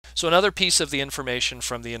So another piece of the information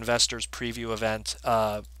from the investors preview event,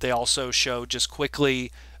 they also show just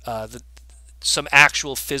quickly some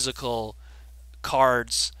actual physical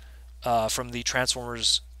cards from the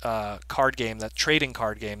Transformers card game, that trading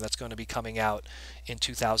card game that's going to be coming out in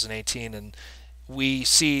 2018. And we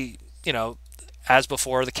see, as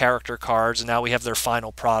before, the character cards, and now we have their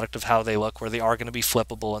final product of how they look, where they are going to be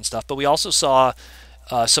flippable and stuff. But we also saw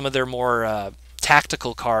some of their more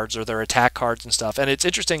tactical cards, or their attack cards and stuff. And it's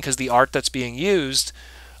interesting because the art that's being used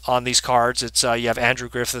on these cards, it's you have Andrew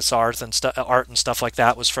Griffith's art and stuff like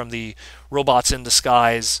that was from the Robots in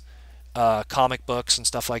Disguise comic books and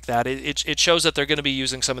stuff like that. It shows that they're going to be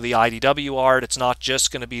using some of the IDW art. It's not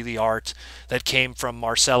just going to be the art that came from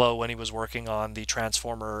Marcello when he was working on the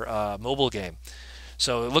Transformer mobile game.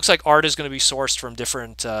 So it looks like art is going to be sourced from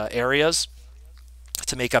different areas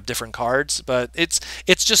to make up different cards. But it's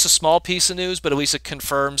just a small piece of news, but at least it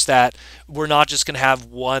confirms that we're not just going to have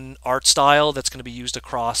one art style that's going to be used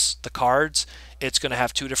across the cards. It's going to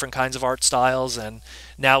have two different kinds of art styles, and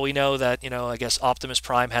now we know that, I guess Optimus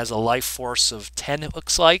Prime has a life force of 10, it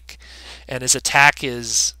looks like, and his attack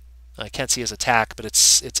is, I can't see his attack, but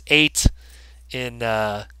it's 8 in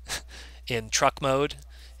in truck mode,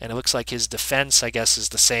 and it looks like his defense, I guess, is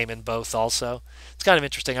the same in both also. It's kind of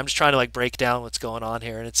interesting. I'm just trying to break down what's going on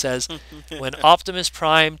here, and it says when Optimus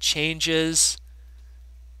Prime changes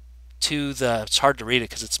to it's hard to read it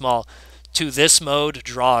because it's small, to this mode,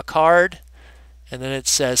 draw a card. And then it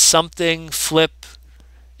says something, flip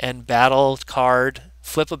and battle card,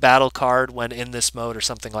 flip a battle card when in this mode, or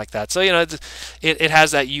something like that. So, it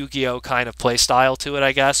has that Yu-Gi-Oh kind of play style to it,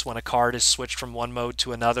 I guess. When a card is switched from one mode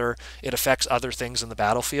to another, it affects other things in the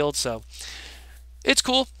battlefield. So it's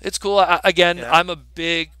cool. It's cool. Again, Yeah. I'm a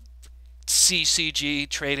big CCG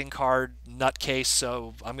trading card nutcase,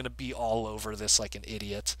 so I'm going to be all over this like an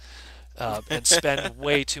idiot and spend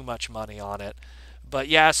way too much money on it. But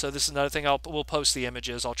yeah, so this is another thing. We'll post the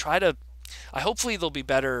images. I'll try to. Hopefully there'll be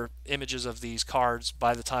better images of these cards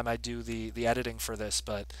by the time I do the editing for this.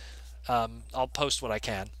 But I'll post what I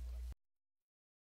can.